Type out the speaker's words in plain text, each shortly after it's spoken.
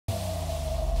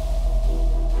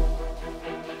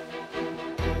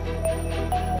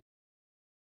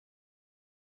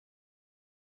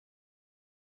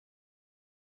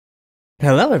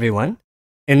Hello everyone!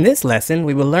 In this lesson,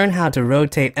 we will learn how to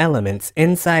rotate elements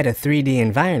inside a 3D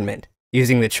environment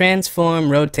using the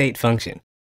transform rotate function.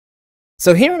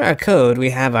 So here in our code, we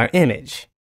have our image,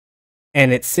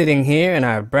 and it's sitting here in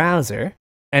our browser,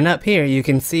 and up here you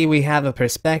can see we have a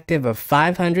perspective of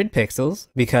 500 pixels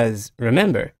because,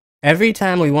 remember, every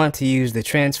time we want to use the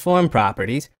transform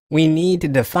properties, we need to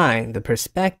define the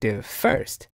perspective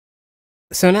first.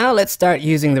 So now let's start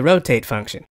using the rotate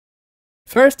function.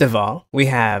 First of all, we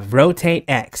have rotate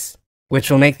x, which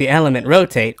will make the element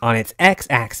rotate on its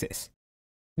x-axis.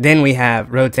 Then we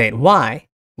have rotate y,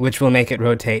 which will make it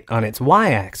rotate on its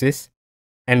y-axis.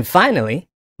 And finally,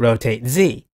 rotate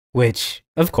z, which,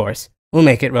 of course, will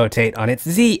make it rotate on its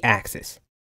z-axis.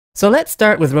 So let's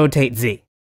start with rotate z.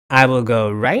 I will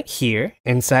go right here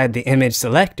inside the image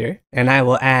selector, and I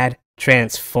will add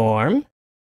transform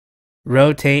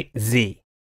rotate z.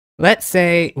 Let's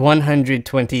say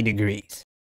 120 degrees.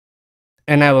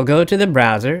 And I will go to the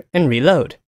browser and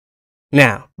reload.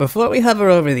 Now, before we hover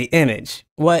over the image,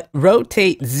 what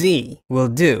rotate z will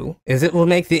do is it will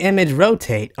make the image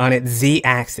rotate on its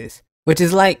z-axis, which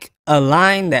is like a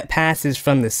line that passes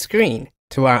from the screen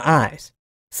to our eyes.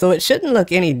 So it shouldn't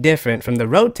look any different from the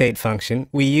rotate function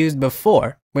we used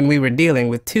before when we were dealing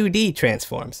with 2D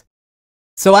transforms.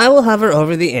 So I will hover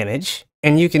over the image,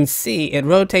 and you can see it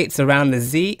rotates around the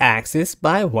z-axis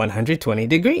by 120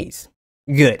 degrees.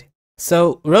 Good.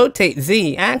 So rotate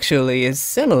z actually is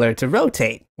similar to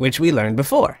rotate, which we learned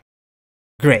before.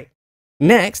 Great.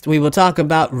 Next, we will talk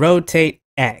about rotate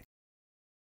x.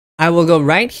 I will go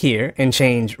right here and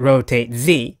change rotate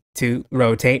z to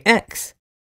rotate x.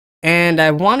 And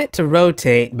I want it to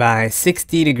rotate by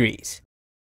 60 degrees.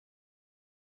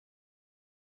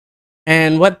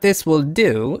 And what this will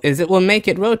do is it will make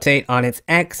it rotate on its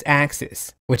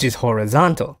x-axis, which is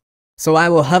horizontal. So I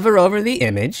will hover over the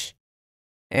image,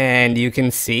 and you can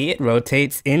see it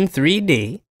rotates in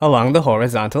 3D along the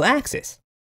horizontal axis.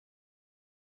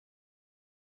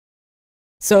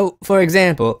 So, for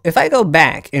example, if I go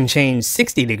back and change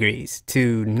 60 degrees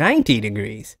to 90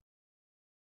 degrees,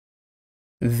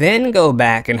 then go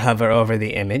back and hover over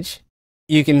the image,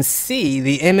 you can see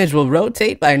the image will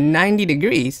rotate by 90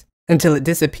 degrees until it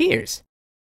disappears.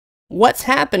 What's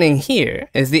happening here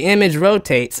is the image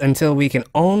rotates until we can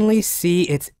only see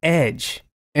its edge,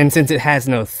 and since it has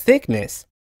no thickness,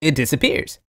 it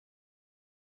disappears.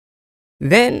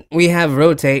 Then we have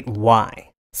rotate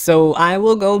y. So I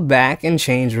will go back and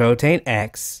change rotate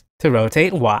x to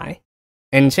rotate y,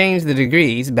 and change the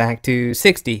degrees back to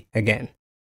 60 again.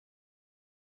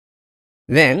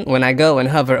 Then, when I go and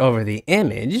hover over the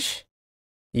image,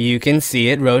 you can see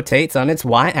it rotates on its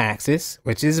y-axis,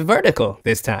 which is vertical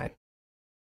this time.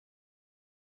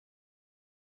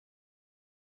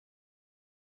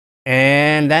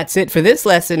 And that's it for this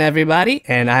lesson, everybody,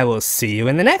 and I will see you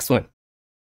in the next one.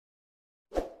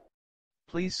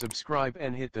 Please subscribe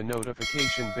and hit the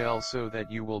notification bell so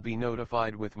that you will be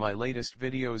notified with my latest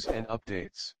videos and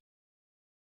updates.